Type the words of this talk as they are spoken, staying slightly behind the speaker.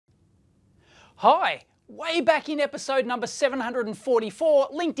Hi, way back in episode number 744,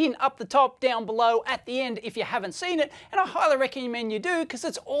 linked in up the top, down below, at the end if you haven't seen it, and I highly recommend you do because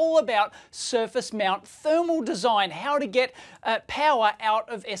it's all about surface mount thermal design, how to get power out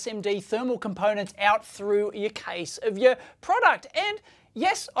of SMD thermal components out through your case of your product. And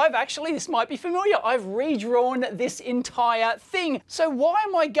yes, this might be familiar, I've redrawn this entire thing. So why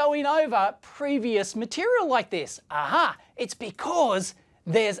am I going over previous material like this? Aha, it's because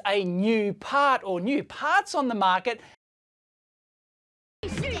there's a new part or new parts on the market.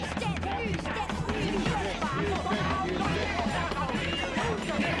 No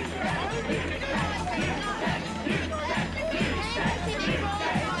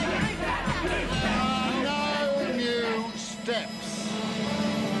new steps.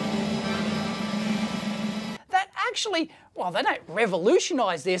 That actually, well, they don't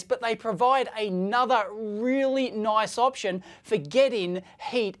revolutionise this, but they provide another really nice option for getting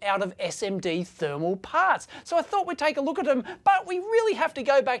heat out of SMD thermal parts. So I thought we'd take a look at them, but we really have to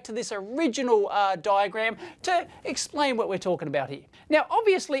go back to this original diagram to explain what we're talking about here. Now,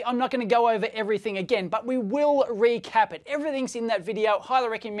 obviously, I'm not going to go over everything again, but we will recap it. Everything's in that video. Highly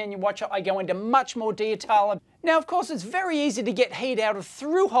recommend you watch it. I go into much more detail. Now, of course, it's very easy to get heat out of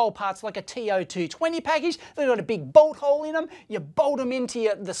through-hole parts like a TO220 package. They've got a big bolt hole in them. You bolt them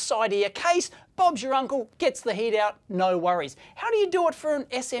into the side of your case. Bob's your uncle, gets the heat out, no worries. How do you do it for an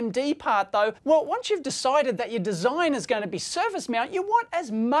SMD part though? Well, once you've decided that your design is going to be surface mount, you want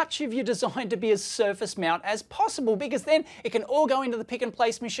as much of your design to be as surface mount as possible, because then it can all go into the pick and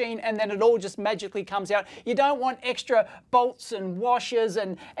place machine and then it all just magically comes out. You don't want extra bolts and washers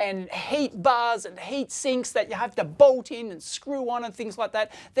and heat bars and heat sinks that you have to bolt in and screw on and things like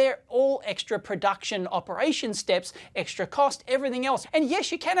that. They're all extra production operation steps, extra cost, everything else. And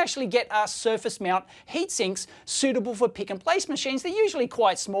yes, you can actually get surface mount heat sinks suitable for pick and place machines. They're usually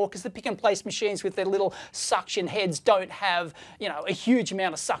quite small because the pick and place machines with their little suction heads don't have, you know, a huge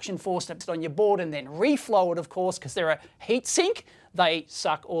amount of suction force to put on your board and then reflow it, of course, because they're a heat sink. They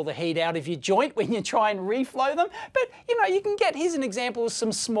suck all the heat out of your joint when you try and reflow them. But, you know, you can get, here's an example of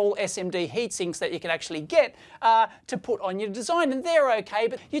some small SMD heat sinks that you can actually get to put on your design, and they're okay.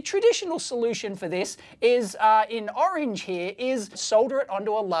 But your traditional solution for this is, in orange here, is solder it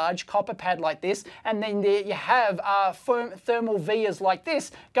onto a large copper pad like this, and then there you have thermal vias like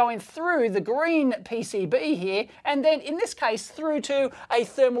this going through the green PCB here, and then in this case through to a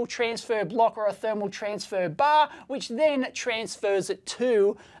thermal transfer block or a thermal transfer bar, which then transfers it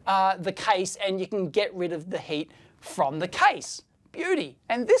to the case, and you can get rid of the heat from the case. Beauty.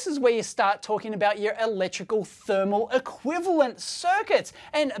 And this is where you start talking about your electrical thermal equivalent circuits.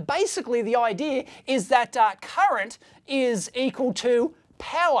 And basically the idea is that current is equal to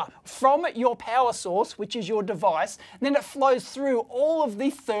power from your power source, which is your device, and then it flows through all of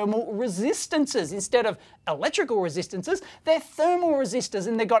the thermal resistances. Instead of electrical resistances, they're thermal resistors,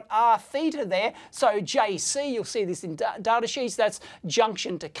 and they've got R theta there. So JC, you'll see this in data sheets, that's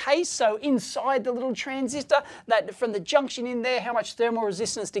junction to case. So inside the little transistor, that from the junction in there, how much thermal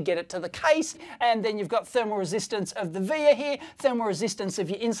resistance to get it to the case. And then you've got thermal resistance of the via here, thermal resistance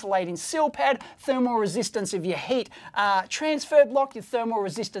of your insulating sill pad, thermal resistance of your heat transfer block, your thermal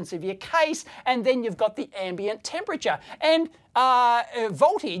resistance of your case, and then you've got the ambient temperature. And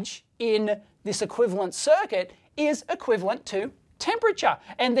voltage in this equivalent circuit is equivalent to temperature.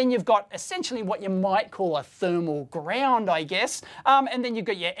 And then you've got essentially what you might call a thermal ground, I guess. And then you've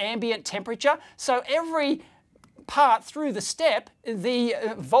got your ambient temperature. So every part through the step, the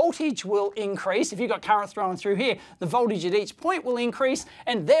voltage will increase. If you've got current flowing through here, the voltage at each point will increase,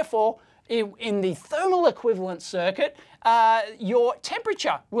 and therefore in the thermal equivalent circuit, your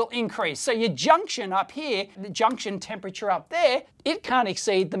temperature will increase. So your junction up here, the junction temperature up there, it can't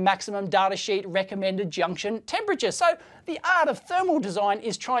exceed the maximum data sheet recommended junction temperature. So the art of thermal design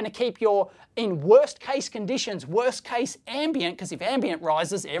is trying to keep your, in worst case conditions, worst case ambient, because if ambient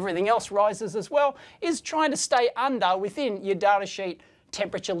rises, everything else rises as well, is trying to stay under within your data sheet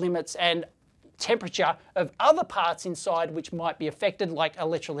temperature limits and temperature of other parts inside which might be affected, like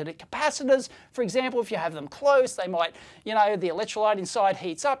electrolytic capacitors. For example, if you have them close, they might, you know, the electrolyte inside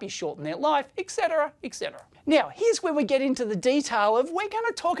heats up, you shorten their life, etc., etc. Now, here's where we get into the detail of, we're going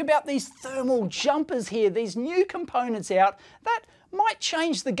to talk about these thermal jumpers here, these new components out that might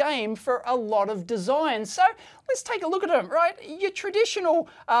change the game for a lot of designs. So let's take a look at them, right? Your traditional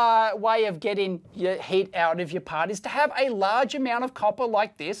way of getting your heat out of your part is to have a large amount of copper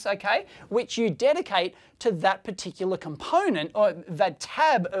like this, okay, which you dedicate to that particular component, or the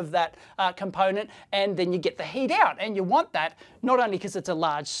tab of that component, and then you get the heat out. And you want that not only because it's a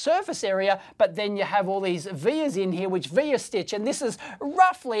large surface area, but then you have all these vias in here which via stitch, and this is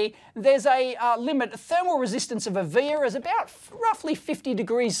roughly, there's a limit. Thermal resistance of a via is about roughly 50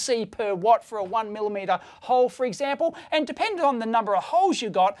 degrees C per watt for a 1mm hole, for example, and depending on the number of holes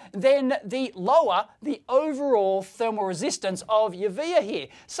you got, then the lower the overall thermal resistance of your via here.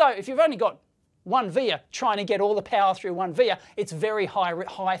 So if you've only got one via, trying to get all the power through one via, it's very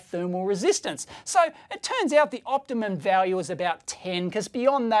high thermal resistance. So it turns out the optimum value is about 10, because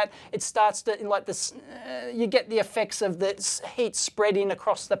beyond that it starts to, like this, you get the effects of the heat spreading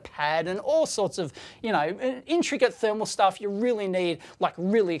across the pad and all sorts of, you know, intricate thermal stuff. You really need like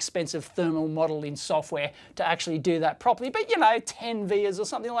really expensive thermal modeling software to actually do that properly. But you know, 10 vias or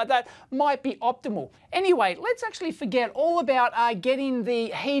something like that might be optimal. Anyway, let's actually forget all about getting the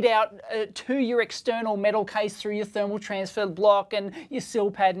heat out to your external metal case through your thermal transfer block and your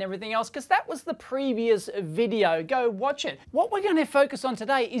sill pad and everything else, because that was the previous video. Go watch it. What we're going to focus on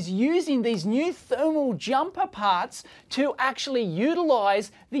today is using these new thermal jumper parts to actually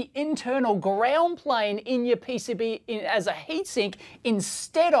utilize the internal ground plane in your PCB as a heatsink,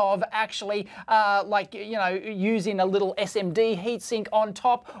 instead of actually like, you know, using a little SMD heatsink on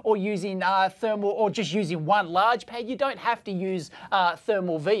top, or using thermal, or just using one large pad. You don't have to use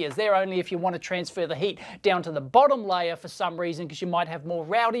thermal vias. They're only if you want to transfer the heat down to the bottom layer for some reason, because you might have more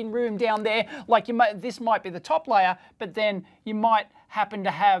routing room down there. Like this might be the top layer, but then you might happen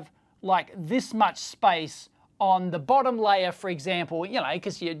to have like this much space on the bottom layer, for example, you know,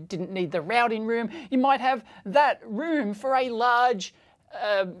 because you didn't need the routing room. You might have that room for a large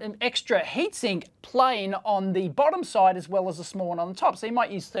an extra heatsink plane on the bottom side as well as a small one on the top. So you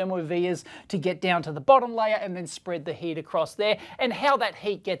might use thermal vias to get down to the bottom layer and then spread the heat across there. And how that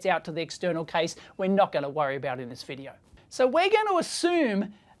heat gets out to the external case, we're not going to worry about in this video. So we're going to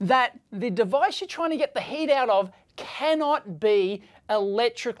assume that the device you're trying to get the heat out of cannot be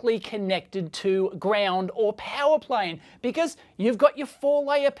electrically connected to ground or power plane, because you've got your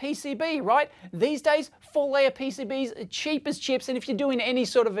 4-layer PCB, right? These days, 4-layer PCBs are cheap as chips, and if you're doing any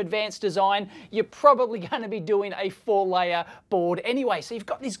sort of advanced design, you're probably going to be doing a 4-layer board anyway. So you've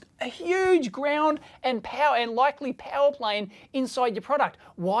got this huge ground and power and likely power plane inside your product.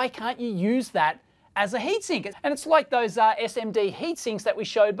 Why can't you use that as a heatsink? And it's like those SMD heat sinks that we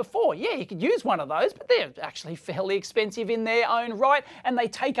showed before. Yeah, you could use one of those, but they're actually fairly expensive in their own right, and they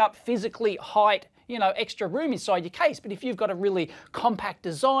take up physically height, you know, extra room inside your case. But if you've got a really compact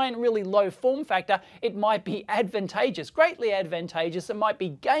design, really low form factor, it might be advantageous, greatly advantageous. It might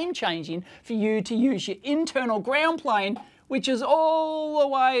be game changing for you to use your internal ground plane, which is all the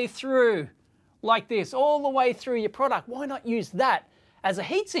way through like this, all the way through your product. Why not use that as a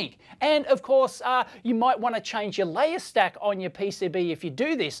heatsink? And of course, you might want to change your layer stack on your PCB if you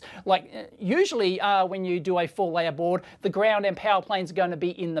do this. Like usually when you do a 4-layer board, the ground and power planes are going to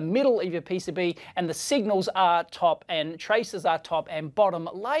be in the middle of your PCB, and the signals are top and traces are top and bottom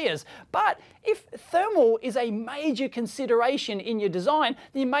layers. But if thermal is a major consideration in your design,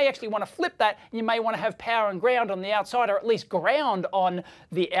 then you may actually want to flip that, and you may want to have power and ground on the outside, or at least ground on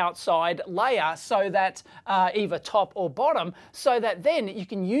the outside layer, so that either top or bottom, so that then you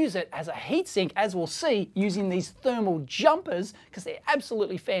can use it as a heatsink, as we'll see, using these thermal jumpers, because they're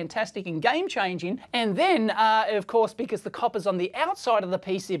absolutely fantastic and game-changing. And then, of course, because the copper's on the outside of the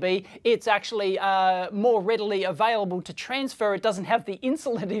PCB, it's actually more readily available to transfer. It doesn't have the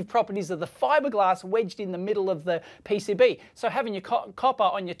insulative properties of the fiberglass wedged in the middle of the PCB. So having your copper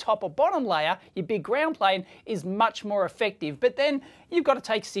on your top or bottom layer, your big ground plane, is much more effective. But then you've got to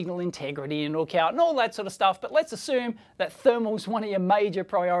take signal integrity into account and all that sort of stuff. But let's assume that thermal's one of your major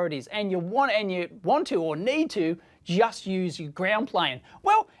priorities, and you want to or need to just use your ground plane.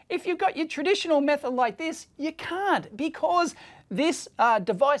 Well, if you've got your traditional method like this, you can't, because this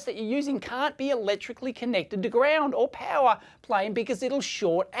device that you're using can't be electrically connected to ground or power plane, because it'll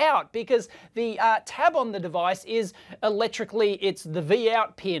short out, because the tab on the device is electrically, it's the V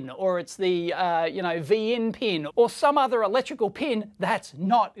out pin, or it's the you know, V in pin, or some other electrical pin that's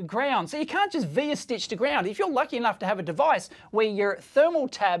not ground. So you can't just via stitch to ground. If you're lucky enough to have a device where your thermal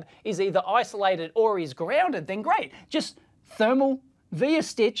tab is either isolated or is grounded, then great. Just thermal via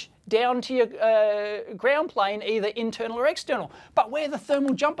stitch down to your ground plane, either internal or external. But where the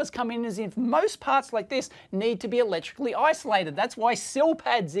thermal jumpers come in is if most parts like this need to be electrically isolated. That's why sill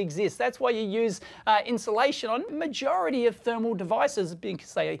pads exist. That's why you use insulation on majority of thermal devices,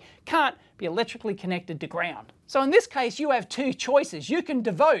 because they can't be electrically connected to ground. So in this case, you have two choices. You can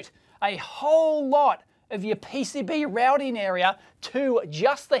devote a whole lot of your PCB routing area to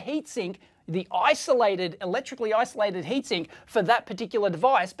just the heatsink, the isolated, electrically isolated heatsink for that particular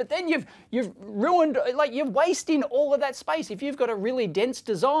device, but then you've ruined, like you're wasting all of that space. If you've got a really dense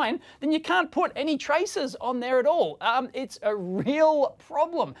design, then you can't put any traces on there at all. It's a real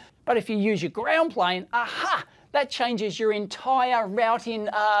problem. But if you use your ground plane, aha! That changes your entire routing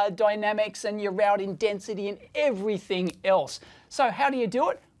dynamics and your routing density and everything else. So how do you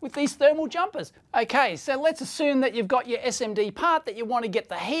do it? With these thermal jumpers. Okay, so let's assume that you've got your SMD part that you want to get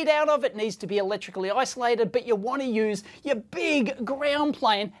the heat out of. It needs to be electrically isolated, but you want to use your big ground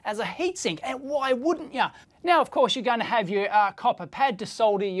plane as a heatsink. And why wouldn't you? Now, of course, you're going to have your copper pad to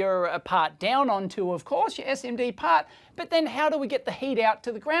solder your part down onto, of course, your SMD part. But then how do we get the heat out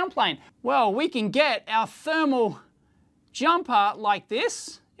to the ground plane? Well, we can get our thermal jumper like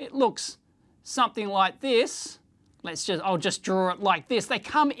this. It looks something like this. I'll just draw it like this. They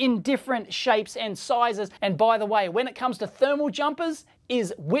come in different shapes and sizes. And by the way, when it comes to thermal jumpers,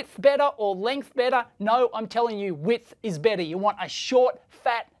 is width better or length better? No, I'm telling you, width is better. You want a short,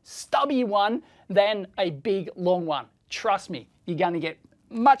 fat, stubby one than a big, long one. Trust me, you're going to get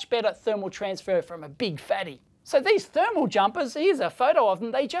much better thermal transfer from a big fatty. So these thermal jumpers, here's a photo of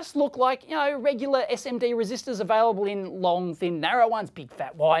them, they just look like, you know, regular SMD resistors available in long, thin, narrow ones, big,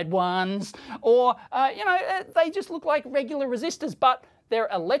 fat, wide ones, or, you know, they just look like regular resistors, but they're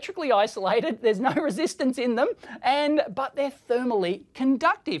electrically isolated, there's no resistance in them, but they're thermally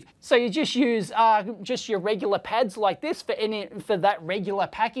conductive. So you just use just your regular pads like this for that regular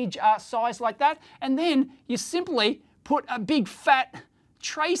package size like that, and then you simply put a big fat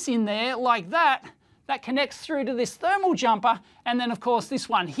trace in there like that, that connects through to this thermal jumper, and then of course this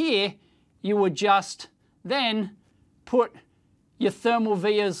one here, you would just then put your thermal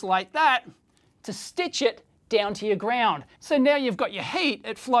vias like that to stitch it down to your ground. So now you've got your heat,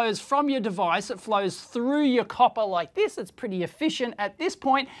 it flows from your device, it flows through your copper like this, it's pretty efficient at this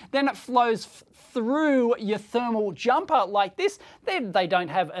point, then it flows through your thermal jumper like this. They don't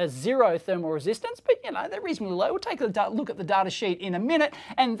have a zero thermal resistance, but you know, they're reasonably low. We'll take a look at the data sheet in a minute,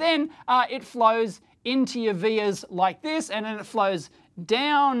 and then it flows into your vias like this, and then it flows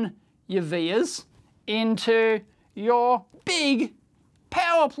down your vias into your big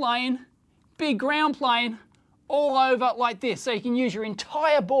power plane, big ground plane, all over like this. So you can use your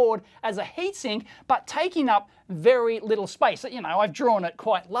entire board as a heatsink, but taking up very little space. You know, I've drawn it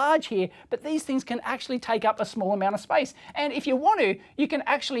quite large here, but these things can actually take up a small amount of space. And if you want to, you can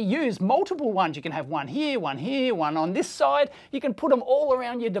actually use multiple ones. You can have one here, one on this side. You can put them all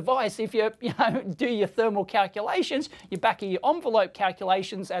around your device. If you do your thermal calculations, your back of your envelope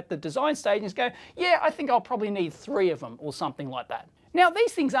calculations at the design stage, and go, yeah, I think I'll probably need 3 of them or something like that. Now,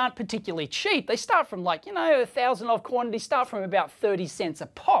 these things aren't particularly cheap. They start from like, you know, 1,000 of quantity, start from about 30 cents a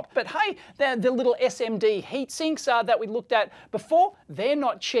pop. But hey, the little SMD heat sinks that we looked at before, they're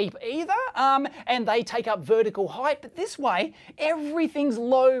not cheap either, and they take up vertical height. But this way, everything's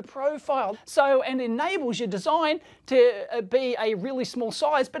low profile. So, and enables your design to be a really small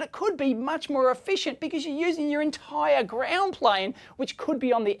size, but it could be much more efficient because you're using your entire ground plane, which could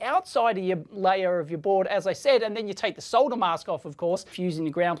be on the outside of your layer of your board, as I said, and then you take the solder mask off, of course. If you're using the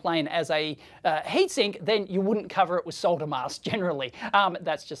ground plane as a heatsink, then you wouldn't cover it with solder masks generally.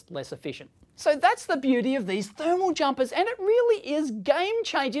 That's just less efficient. So that's the beauty of these thermal jumpers, and it really is game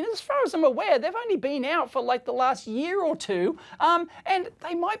changing. As far as I'm aware, they've only been out for like the last year or two, and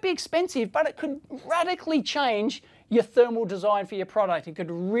they might be expensive, but it could radically change your thermal design for your product. It could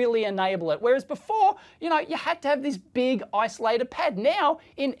really enable it. Whereas before, you know, you had to have this big isolated pad. Now,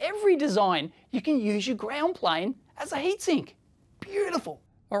 in every design, you can use your ground plane as a heatsink. Beautiful.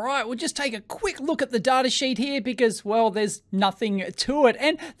 All right, we'll just take a quick look at the data sheet here because, well, there's nothing to it.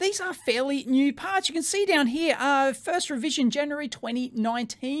 And these are fairly new parts. You can see down here, first revision January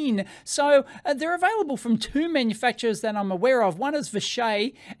 2019. So they're available from 2 manufacturers that I'm aware of. One is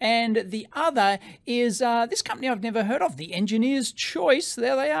Vishay and the other is this company I've never heard of, the Engineer's Choice.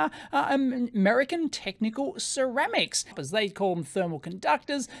 There they are, American Technical Ceramics. As they call them thermal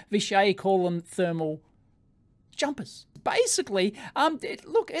conductors, Vishay call them thermal jumpers. basically,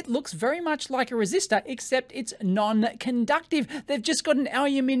 it looks very much like a resistor, except it's non-conductive. They've just got an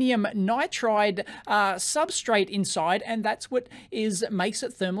aluminium nitride substrate inside, and that's what makes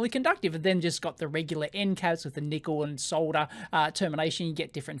it thermally conductive. And then just got the regular end caps with the nickel and solder termination. You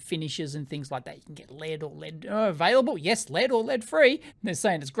get different finishes and things like that. You can get lead or lead available. Yes, lead or lead free. They're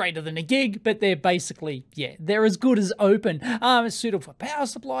saying it's greater than a gig, but they're basically, yeah, they're as good as open. It's suitable for power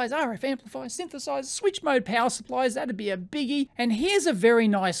supplies, RF amplifiers, synthesizers, switch mode power supplies. That'd be a biggie. And here's a very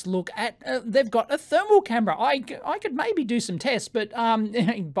nice look at, they've got a thermal camera. I could maybe do some tests, but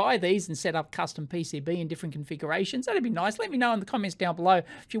buy these and set up custom PCB in different configurations. That'd be nice. Let me know in the comments down below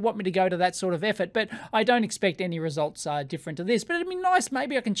if you want me to go to that sort of effort, but I don't expect any results different to this. But it'd be nice.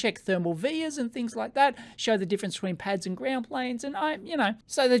 Maybe I can check thermal vias and things like that, show the difference between pads and ground planes, and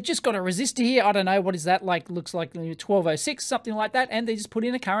so they've just got a resistor here. I don't know, what is that like? Looks like 1206, something like that, and they just put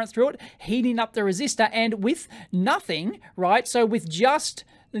in a current through it, heating up the resistor, and with nothing, right? So with just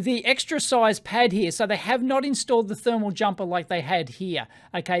the extra size pad here, so they have not installed the thermal jumper like they had here.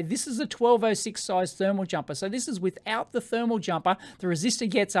 Okay, this is a 1206 size thermal jumper, so this is without the thermal jumper. The resistor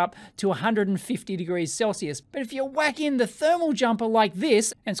gets up to 150 degrees Celsius. But if you whack in the thermal jumper like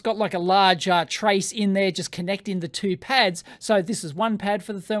this, and it's got like a large trace in there just connecting the two pads, so this is one pad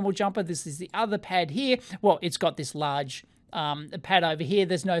for the thermal jumper, this is the other pad here. Well, it's got this large pad over here.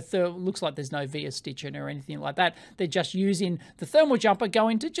 There's no looks like there's no via stitching or anything like that. They're just using the thermal jumper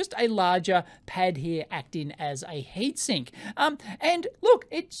going to just a larger pad here, acting as a heatsink. And look,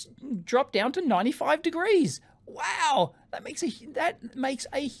 it's dropped down to 95 degrees. Wow, that makes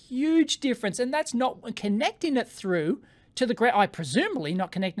a huge difference, and that's not connecting it through to the ground. Presumably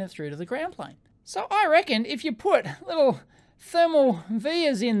not connecting it through to the ground plane. So I reckon if you put little thermal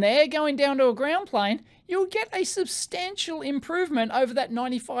vias in there going down to a ground plane, you'll get a substantial improvement over that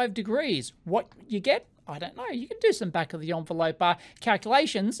 95 degrees. What you get? I don't know. You can do some back of the envelope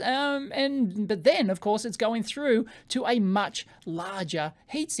calculations, but then of course it's going through to a much larger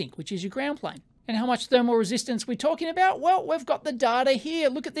heatsink, which is your ground plane. And how much thermal resistance we're talking about? Well, we've got the data here.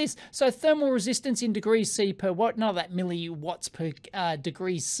 Look at this. So thermal resistance in degrees C per watt. None of that milliwatts per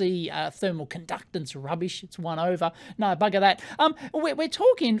degree C thermal conductance rubbish. It's 1 over. No, bugger that. We're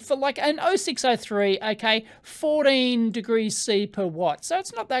talking for like an 0603, okay, 14 degrees C per watt. So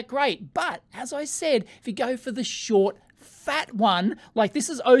it's not that great. But as I said, if you go for the short, fat one, like this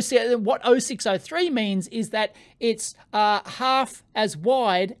is what 0603 means is that it's half as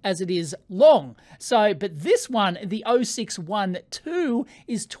wide as it is long. So, but this one, the 0612,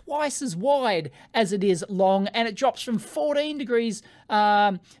 is twice as wide as it is long, and it drops from 14 degrees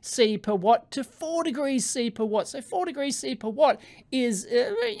C per watt to 4 degrees C per watt. So 4 degrees C per watt is,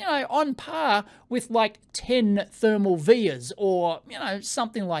 on par with like 10 thermal vias or,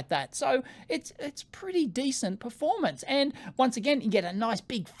 something like that. So it's pretty decent performance. And once again, you get a nice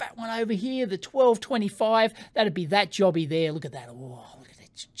big fat one over here, the 1225. That'd be that jobby there. Look at that. Oh, look at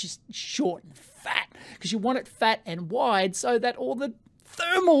it. Just short and fat, because you want it fat and wide so that all the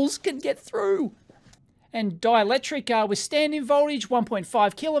thermals can get through. And dielectric withstanding voltage, 1.5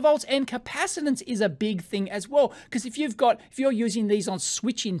 kilovolts, and capacitance is a big thing as well. Because if you're using these on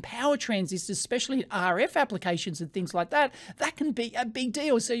switching power transistors, especially in RF applications and things like that, that can be a big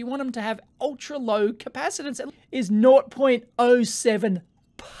deal. So you want them to have ultra low capacitance. It is 0.07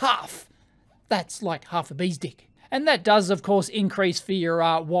 puff. That's like half a bee's dick. And that does, of course, increase for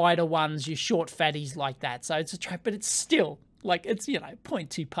your wider ones, your short fatties like that. So it's a trap, but it's still, like, it's,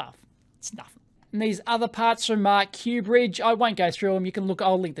 0.2 puff. It's nothing. And these other parts from QBridge, I won't go through them. You can look,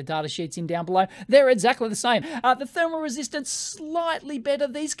 I'll link the data sheets in down below. They're exactly the same. The thermal resistance, slightly better.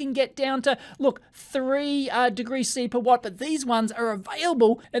 These can get down to, look, 3 degrees C per watt, but these ones are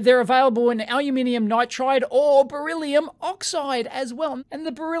available. They're available in aluminium nitride or beryllium oxide as well. And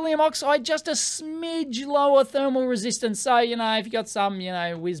the beryllium oxide, just a smidge lower thermal resistance. So, if you got some,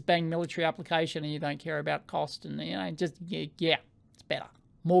 whiz-bang military application and you don't care about cost and, just, yeah, it's better.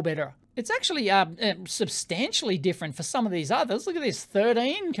 More better. It's actually substantially different for some of these others. Look at this,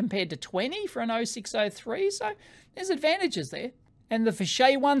 13 compared to 20 for an 0603. So there's advantages there. And the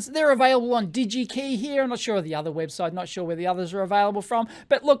Fichet ones, they're available on DigiKey here. I'm not sure of the other website, not sure where the others are available from.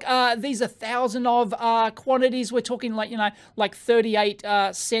 But look, these are 1,000 of quantities. We're talking like 38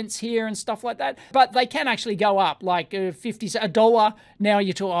 cents here and stuff like that. But they can actually go up, like $1. Now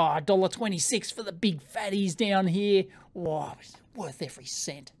you're talking, $1.26 for the big fatties down here. Wow, it's worth every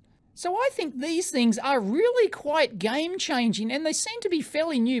cent. So I think these things are really quite game-changing, and they seem to be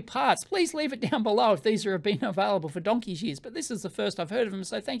fairly new parts. Please leave it down below if these have been available for donkey's years, but this is the first I've heard of them,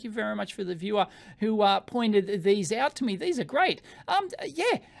 so thank you very much for the viewer who pointed these out to me. These are great.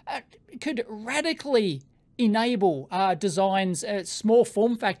 Could radically enable designs, small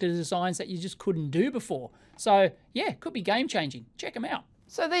form factor designs that you just couldn't do before. So yeah, could be game changing. Check them out.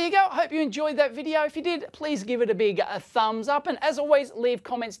 So there you go. I hope you enjoyed that video. If you did, please give it a big thumbs up. And as always, leave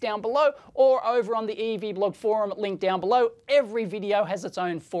comments down below or over on the EEVblog forum link down below. Every video has its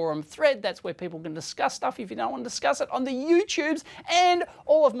own forum thread. That's where people can discuss stuff if you don't want to discuss it on the YouTubes and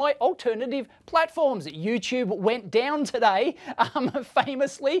all of my alternative platforms. YouTube went down today,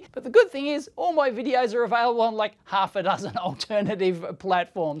 famously. But the good thing is all my videos are available on like half a dozen alternative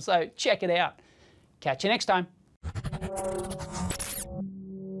platforms. So check it out. Catch you next time.